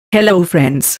Hello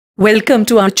friends, welcome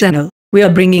to our channel. We are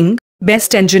bringing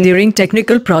best engineering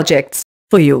technical projects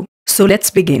for you. So let's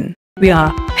begin. We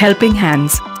are helping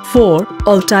hands for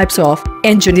all types of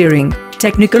engineering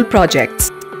technical projects.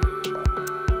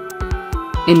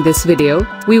 In this video,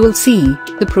 we will see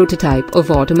the prototype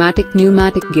of automatic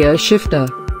pneumatic gear shifter.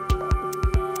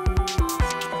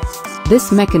 This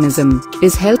mechanism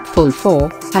is helpful for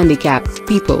handicapped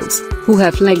peoples who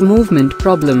have leg movement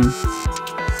problem.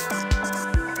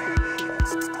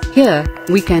 Here,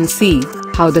 we can see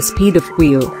how the speed of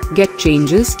wheel get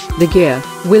changes. The gear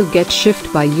will get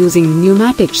shift by using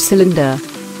pneumatic cylinder.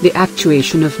 The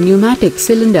actuation of pneumatic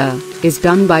cylinder is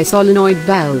done by solenoid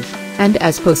valve, and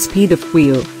as per speed of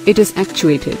wheel, it is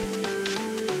actuated.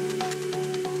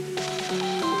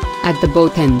 At the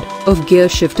both end of gear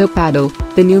shifter paddle,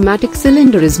 the pneumatic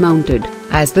cylinder is mounted.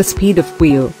 As the speed of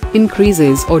wheel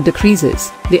increases or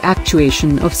decreases, the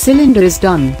actuation of cylinder is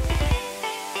done.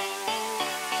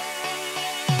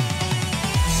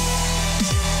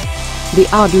 The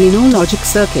Arduino logic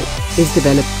circuit is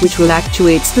developed which will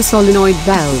actuate the solenoid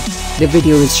valve. The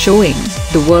video is showing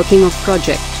the working of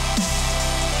project.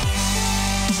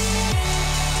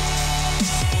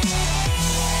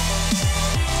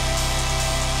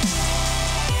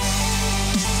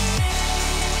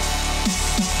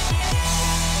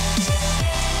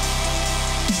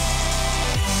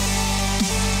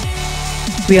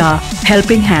 We are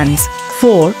helping hands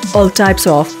for all types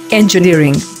of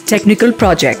engineering technical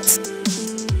projects.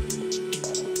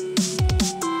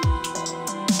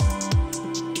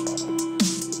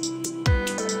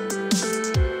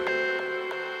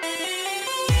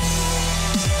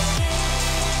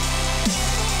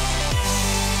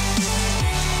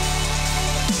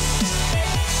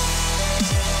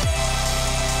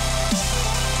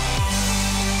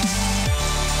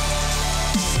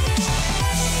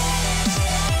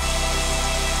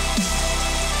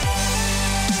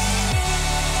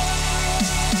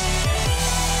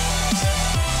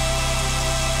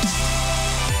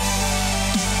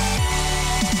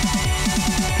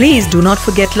 Please do not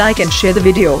forget like and share the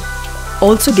video.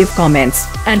 Also give comments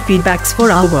and feedbacks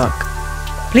for our work.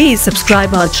 Please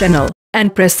subscribe our channel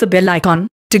and press the bell icon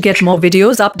to get more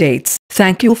videos updates.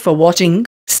 Thank you for watching.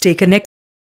 Stay connected.